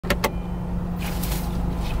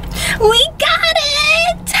We got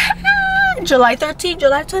it! July 13,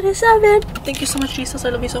 July 27. Thank you so much, Jesus. I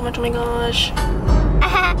love you so much. Oh my gosh.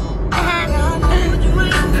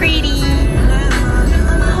 Pretty.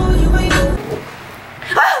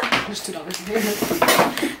 There's $2 here.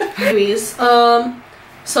 Anyways,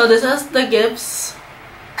 so this is the gifts.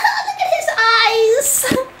 Look at his eyes.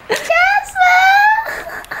 Jasmine.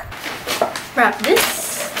 Wrap this.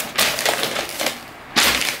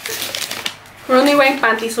 We're only wearing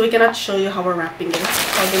panties, so we cannot show you how we're wrapping it.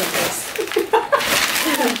 I'll do this.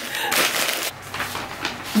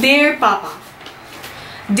 Dear Papa.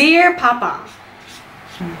 Dear Papa.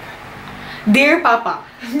 Dear Papa,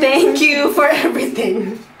 thank you for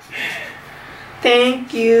everything.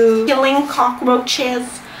 Thank you. Killing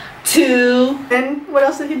cockroaches to... And what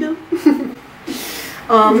else did he do?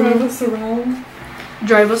 Drive us around.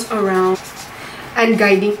 Drive us around. And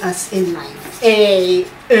guiding us in life. Hey.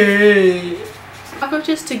 Hey.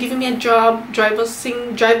 Cockroaches to giving me a job, drive us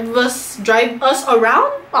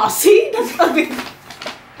around. Oh, see, that's ugly.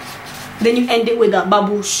 Then you end it with a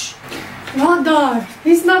baboosh. Nada,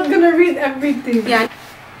 he's not gonna read everything. Yeah.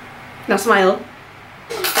 Now smile.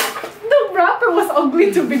 The wrapper was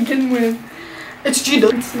ugly to begin with. It's G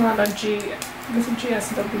though. It's not a G. It's a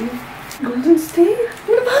GSW. Golden State?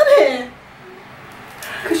 What about it?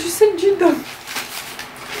 Cause you said G though.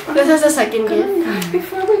 This is the second gift.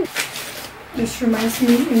 Before we... This reminds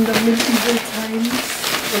me in the medieval times.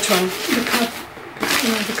 Which one? The cup.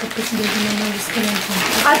 You know, the cup is big and then I was gonna jump.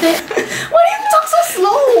 Ate, why do you talk so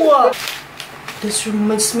slow? This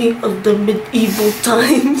reminds me of the medieval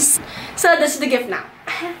times. So this is the gift now.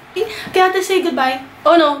 Okay, Ate, say goodbye.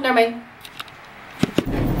 Oh no, never mind.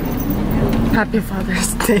 Happy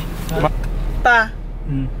Father's Day. Pa,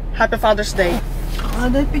 Happy Father's Day.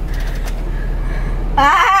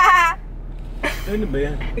 Ah! Ano ba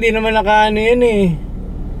yan? Hindi naman nakaano yan eh.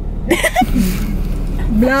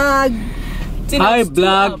 Vlog. Hi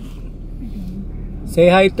vlog. Say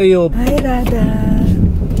hi to you. Hi Rada.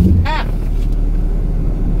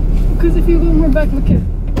 Because if you go more back, look at.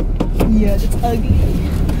 Yeah, that's ugly.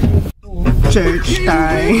 Church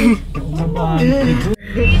time.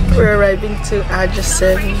 We're arriving to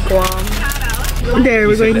Adjacent, Guam. There,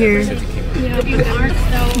 we're going here.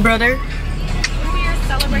 Brother.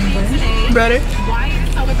 Brother. Why you're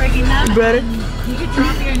celebrating that? Brother. You can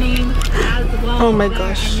drop your name as well. Oh my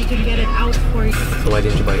gosh. And we can get it out for you. So why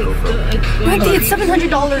didn't you buy GoPro? Randy, it's $700.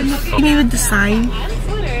 Give me with the sign.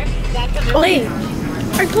 Oh, hey.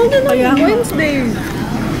 I told you on Wednesday.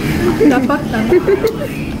 Dapat na.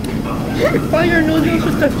 Why your noodles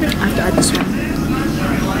are touching? I have to add this one.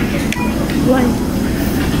 Why?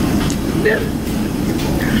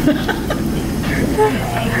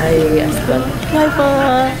 Hi, Aston. Hi, Pa.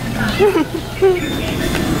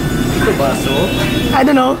 Ito baso? I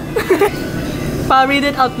don't know. Pa, read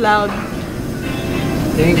it out loud.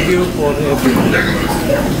 Thank you for everything.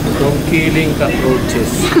 From killing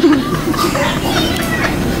cockroaches.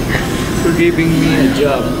 For giving me a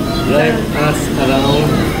job. Drive us around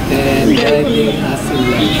and guiding us in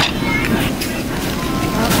life.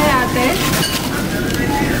 Okay, ate.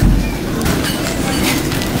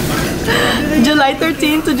 July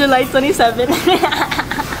 13 to July 27.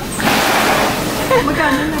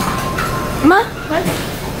 Magkano na? Ma? What?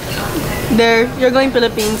 There, you're going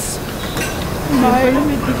Philippines.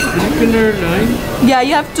 Philippine Airlines? Yeah,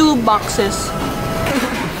 you have 2 boxes.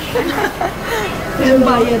 Yung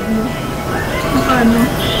bayad mo. Magkano?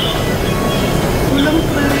 Walang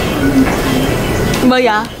pa. Ba,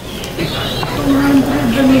 yeah?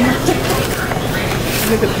 200 ganun.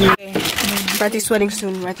 Rati's wedding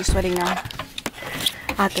soon. Rati's wedding now.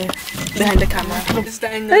 Ate, behind the camera. It's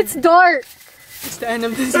the end. It's dark! It's the end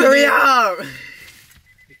of this Hurry video. up!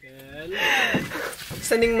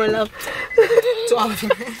 Sending more love to all of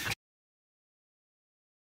you.